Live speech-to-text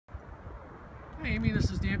Hi Amy, this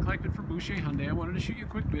is Dan Clikeman from Boucher Hyundai. I wanted to shoot you a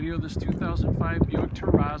quick video of this 2005 Buick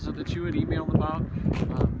Terraza that you had emailed about.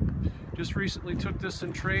 Just recently took this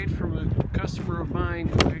in trade from a customer of mine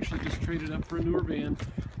who actually just traded up for a newer van.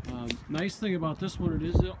 Nice thing about this one, it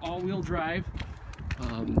is all-wheel drive,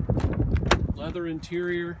 leather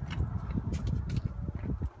interior,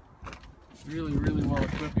 really well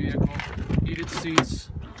equipped vehicle, heated seats,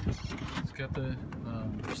 it's got the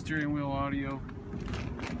steering wheel audio.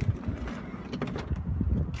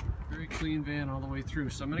 Clean van all the way through.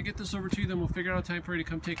 So I'm going to get this over to you, then we'll figure out a time for you to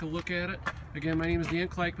come take a look at it. Again, my name is Dan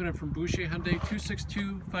Clikeman. I'm from Boucher Hyundai,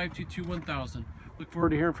 262-522-1000. Look forward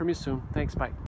to hearing from you soon. Thanks, bye.